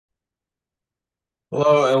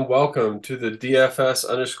Hello and welcome to the DFS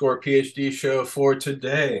underscore PhD show for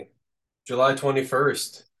today, July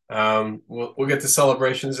 21st. We'll get to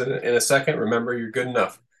celebrations in a second. Remember, you're good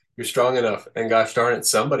enough. You're strong enough. And gosh darn it,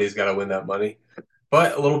 somebody's got to win that money.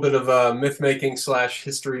 But a little bit of myth making slash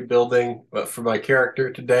history building for my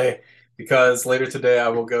character today, because later today I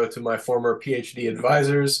will go to my former PhD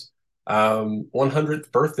advisor's 100th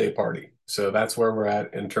birthday party. So that's where we're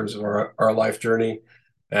at in terms of our life journey.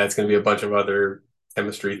 It's going to be a bunch of other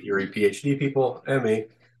chemistry theory PhD people and me.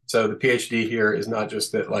 So the PhD here is not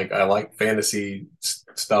just that like I like fantasy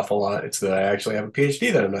stuff a lot. It's that I actually have a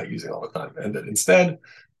PhD that I'm not using all the time, and that instead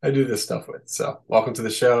I do this stuff with. So welcome to the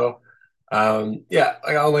show. Yeah,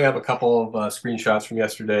 I only have a couple of screenshots from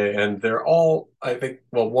yesterday, and they're all, I think,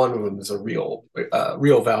 well, one of them is a real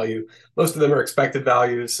value. Most of them are expected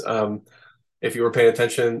values. If you were paying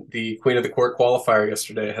attention, the Queen of the Court qualifier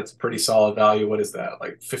yesterday had some pretty solid value. What is that?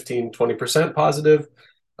 Like 15, 20% positive.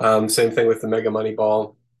 Same thing with the Mega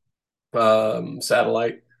Moneyball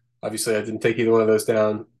satellite. Obviously, I didn't take either one of those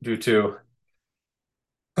down due to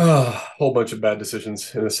a whole bunch of bad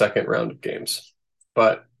decisions in the second round of games.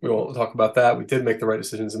 But we won't talk about that. We did make the right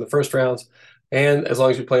decisions in the first rounds. And as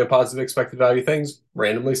long as you're playing positive expected value things,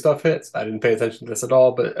 randomly stuff hits. I didn't pay attention to this at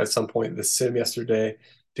all, but at some point in the sim yesterday,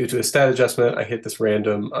 due to a stat adjustment, I hit this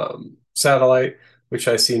random satellite, which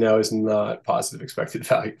I see now is not positive expected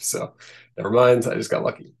value. So never mind, I just got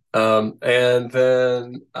lucky. And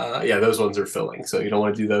then, yeah, those ones are filling. So you don't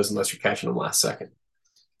want to do those unless you're catching them last second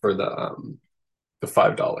for the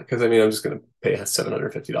 $5. Because I mean, I'm just going to pay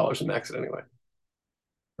 $750 in max it anyway,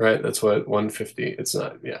 right? That's what 150. It's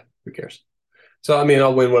not. Yeah, who cares? So I mean,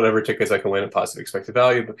 I'll win whatever tickets I can win at positive expected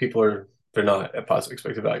value, but they're not at positive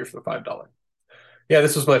expected value for the $5. Yeah,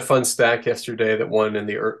 this was my fun stack yesterday that won in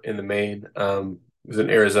the main. It was an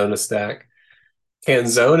Arizona stack.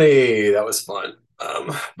 Canzone, that was fun.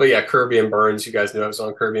 But yeah, Kirby and Burns. You guys knew I was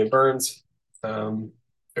on Kirby and Burns.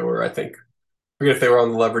 They were, I think, I forget if they were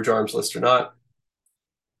on the leverage arms list or not.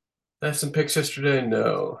 I have some picks yesterday.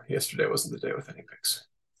 No, yesterday wasn't the day with any picks.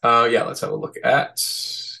 Yeah, let's have a look at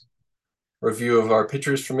review of our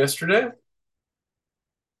pitchers from yesterday.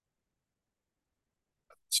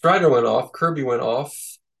 Strider went off, Kirby went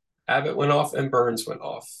off, Abbott went off, and Burns went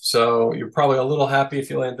off. So you're probably a little happy if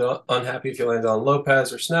you land unhappy if you land on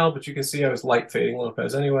Lopez or Snell, but you can see I was light fading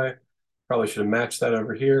Lopez anyway. Probably should have matched that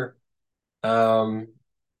over here. Um,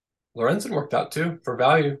 Lorenzen worked out too for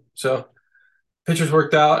value. So pitchers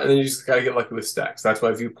worked out, and then you just got to get lucky with stacks. That's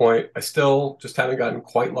my viewpoint. I still just haven't gotten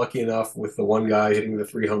quite lucky enough with the one guy hitting the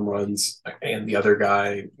 3 home runs and the other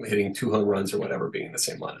guy hitting 2 home runs or whatever being in the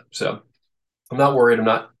same lineup. So I'm not worried. I'm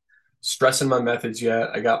not stressing my methods yet.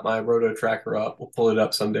 I got my roto tracker up. We'll pull it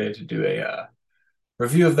up someday to do a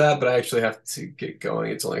review of that, but I actually have to get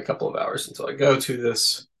going. It's only a couple of hours until I go to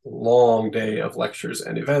this long day of lectures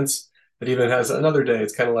and events. It even has another day.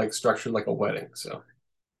 It's kind of like structured like a wedding. So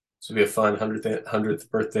this will be a fun 100th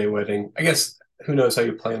birthday wedding. I guess who knows how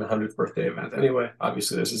you plan a 100th birthday event anyway.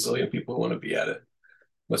 Obviously, there's a zillion people who want to be at it.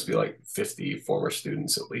 Must be like 50 former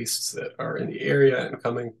students at least that are in the area and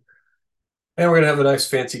coming. And we're going to have a nice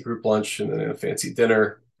fancy group lunch and then a fancy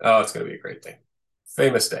dinner. Oh, it's going to be a great day.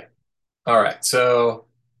 Famous day. All right. So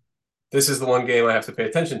this is the one game I have to pay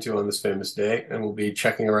attention to on this famous day. And we'll be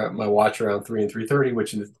checking around my watch around 3 and 3:30,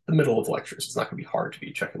 which is the middle of lectures. It's not going to be hard to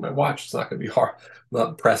be checking my watch. It's not going to be hard. I'm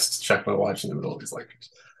not pressed to check my watch in the middle of these lectures.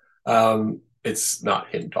 It's not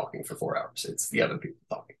him talking for 4 hours. It's the other people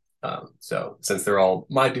talking. So since they're all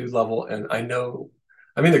my dude level, and I know,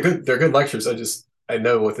 I mean, they're good lectures. I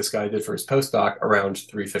know what this guy did for his postdoc around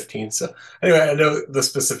 3:15. So anyway, I know the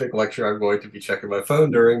specific lecture I'm going to be checking my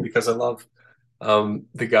phone during because I love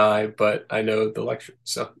the guy, but I know the lecture.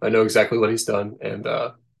 So I know exactly what he's done, and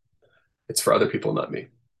it's for other people, not me.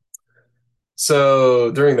 So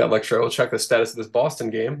during that lecture, I will check the status of this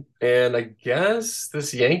Boston game, and I guess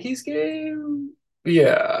this Yankees game,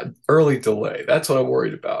 yeah, early delay. That's what I'm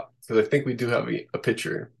worried about because I think we do have a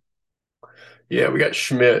pitcher. Yeah, we got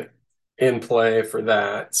Schmidt in play for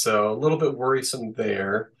that, so a little bit worrisome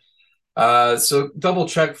there. So double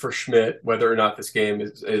check for Schmidt whether or not this game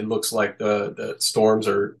is. It looks like the Storms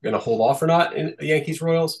are going to hold off or not in the Yankees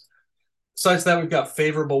Royals. Besides that, we've got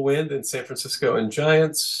favorable wind in San Francisco and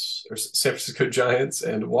Giants, or San Francisco Giants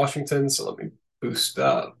and Washington. So let me boost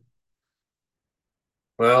up.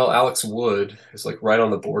 Well, Alex Wood is like right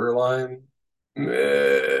on the borderline. I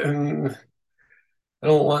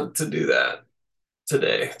don't want to do that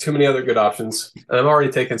today. Too many other good options. And I'm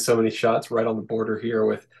already taking so many shots right on the border here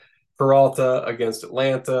with Peralta against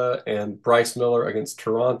Atlanta and Bryce Miller against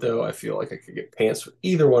Toronto. I feel like I could get pants for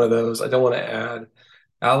either one of those. I don't want to add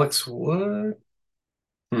Alex Wood.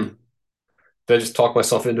 Hmm. Did I just talk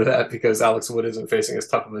myself into that because Alex Wood isn't facing as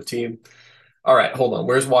tough of a team? All right, hold on.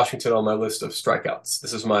 Where's Washington on my list of strikeouts?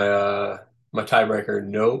 This is my tiebreaker.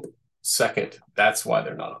 Nope. Second. That's why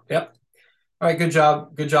they're not on. Yep. All right, good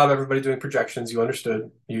job. Good job, everybody doing projections. You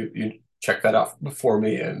understood. You checked that off before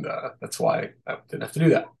me, and that's why I didn't have to do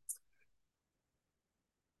that.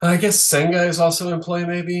 I guess Senga is also in play,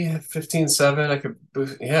 maybe at 15-7. I could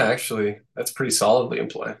boost. Yeah, actually, that's pretty solidly in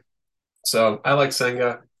play. So I like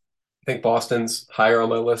Senga. I think Boston's higher on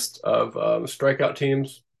my list of strikeout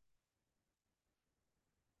teams.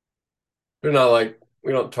 They're not like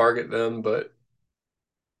we don't target them, but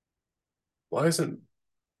why isn't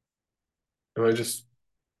am I just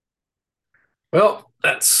well,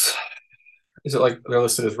 that's is it like they're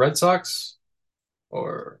listed as Red Sox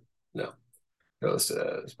or no? They're listed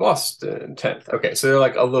as Boston 10th. Okay, so they're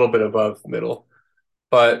like a little bit above middle.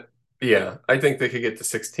 But yeah, I think they could get to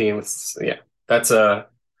 16 with yeah. That's a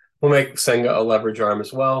we'll make Senga a leverage arm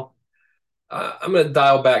as well. I'm gonna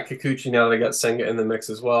dial back Kikuchi now that I got Senga in the mix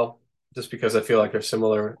as well, just because I feel like they're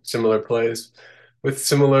similar plays with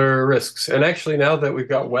similar risks. And actually, now that we've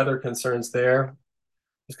got weather concerns there,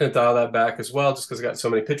 just going to dial that back as well, just because I got so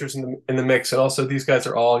many pitchers in the mix. And also, these guys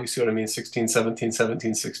are all, you see what I mean, 16, 17,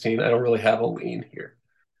 17, 16. I don't really have a lean here.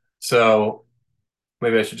 So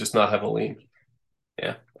maybe I should just not have a lean.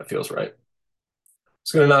 Yeah, that feels right.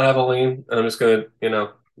 Just going to not have a lean. And I'm just going to,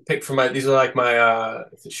 pick from these are like my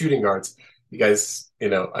shooting guards. You guys,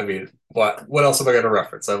 I mean, what else am I going to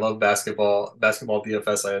reference? I love basketball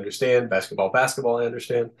DFS, I understand. Basketball, I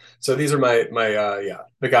understand. So these are my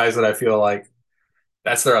the guys that I feel like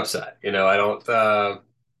that's their upside. I don't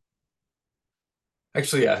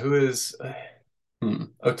actually, yeah, who is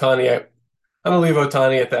Ohtani? I'm gonna leave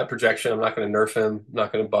Ohtani at that projection. I'm not gonna nerf him. I'm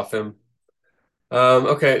not gonna buff him.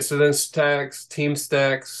 Okay, so then stacks, team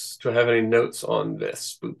stacks. Do I have any notes on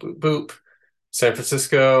this? Boop, boop, boop. San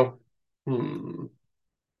Francisco.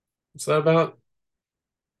 What's that about?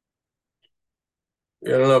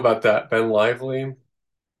 Yeah, I don't know about that. Ben Lively.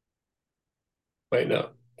 Wait,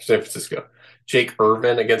 no. San Francisco. Jake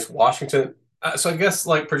Irvin against Washington. So I guess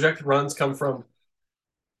like projected runs come from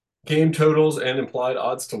game totals and implied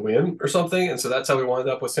odds to win or something. And so that's how we wound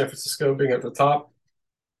up with San Francisco being at the top.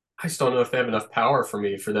 I just don't know if they have enough power for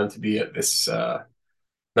me for them to be at this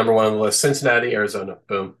number one on the list. Cincinnati, Arizona.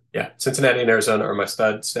 Boom. Yeah. Cincinnati and Arizona are my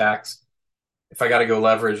stud stacks. If I got to go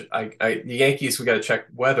leverage, the Yankees, we got to check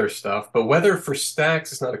weather stuff. But weather for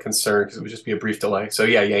stacks is not a concern because it would just be a brief delay. So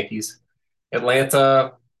yeah, Yankees.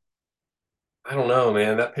 Atlanta, I don't know,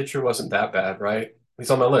 man. That pitcher wasn't that bad, right? He's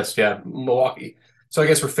on my list. Yeah, Milwaukee. So I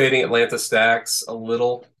guess we're fading Atlanta stacks a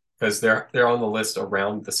little because they're on the list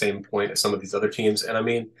around the same point as some of these other teams. And I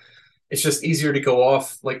mean, it's just easier to go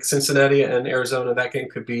off like Cincinnati and Arizona. That game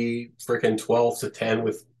could be freaking 12-10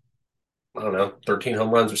 with I don't know 13 home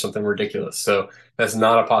runs or something ridiculous. So that's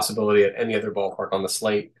not a possibility at any other ballpark on the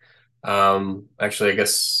slate. Actually, I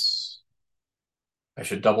guess I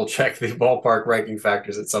should double check the ballpark ranking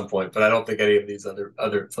factors at some point, but I don't think any of these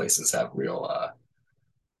other places have real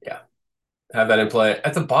yeah, have that in play.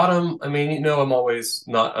 At the bottom, I mean, I'm always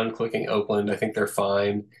not unclicking Oakland. I think they're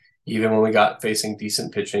fine. Even when we got facing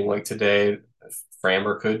decent pitching like today,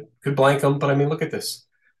 Framber could blank them, but I mean, look at this.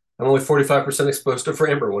 I'm only 45% exposed to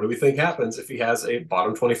Framber. What do we think happens if he has a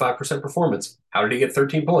bottom 25% performance? How did he get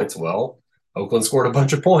 13 points? Well, Oakland scored a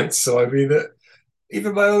bunch of points. So I mean,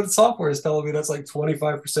 even my own software is telling me that's like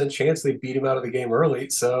 25% chance they beat him out of the game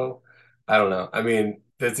early. So I don't know. I mean,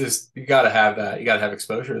 that's just you got to have that. You got to have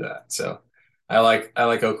exposure to that. So I like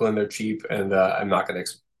Oakland. They're cheap, and I'm not going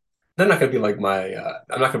to. They're not going to be like my.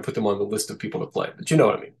 I'm not going to put them on the list of people to play. But you know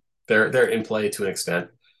what I mean. They're in play to an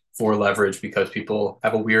extent for leverage because people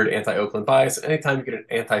have a weird anti-Oakland bias. Anytime you get an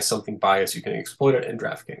anti-something bias, you can exploit it in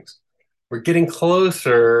DraftKings. We're getting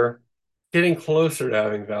closer to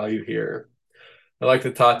having value here. I like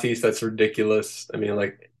the Tatis. That's ridiculous. I mean,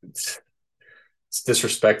 like it's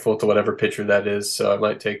disrespectful to whatever pitcher that is. So I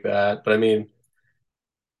might take that. But I mean,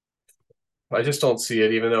 I just don't see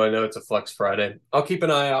it, even though I know it's a flex Friday. I'll keep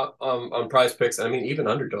an eye out on Prize Picks. I mean, even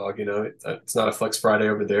underdog. It's not a flex Friday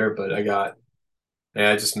over there, but I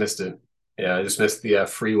just missed it. Yeah, I just missed the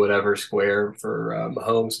free whatever square for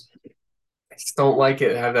Mahomes. I just don't like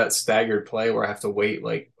it. Have that staggered play where I have to wait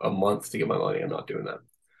like a month to get my money. I'm not doing that.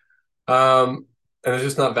 And it's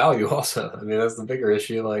just not value also. I mean, that's the bigger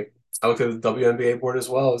issue. Like I looked at the WNBA board as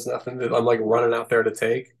well. It's nothing that I'm like running out there to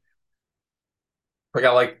take. Like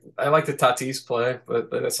I like the Tatis play, but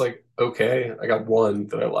it's like okay. I got one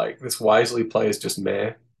that I like. This Wisely play is just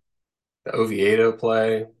meh. The Oviedo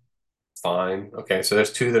play, fine. Okay, so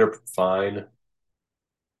there's two that are fine.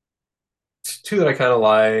 two that I kind of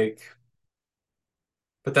like,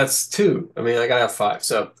 but that's two. I mean, I gotta have five.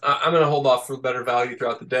 So I'm gonna hold off for better value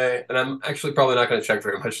throughout the day, and I'm actually probably not gonna check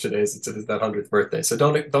very much today since it is that 100th birthday. So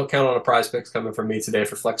don't count on a prize picks coming from me today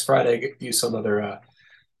for Flex Friday. Use some other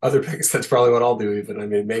picks. That's probably what I'll do. Even I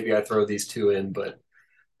mean, maybe I throw these two in, but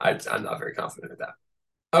I'm not very confident in that.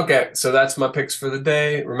 Okay, so that's my picks for the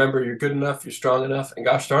day. Remember, you're good enough, you're strong enough, and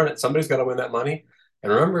gosh darn it, somebody's got to win that money.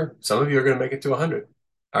 And remember, some of you are going to make it to 100.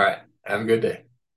 All right, have a good day.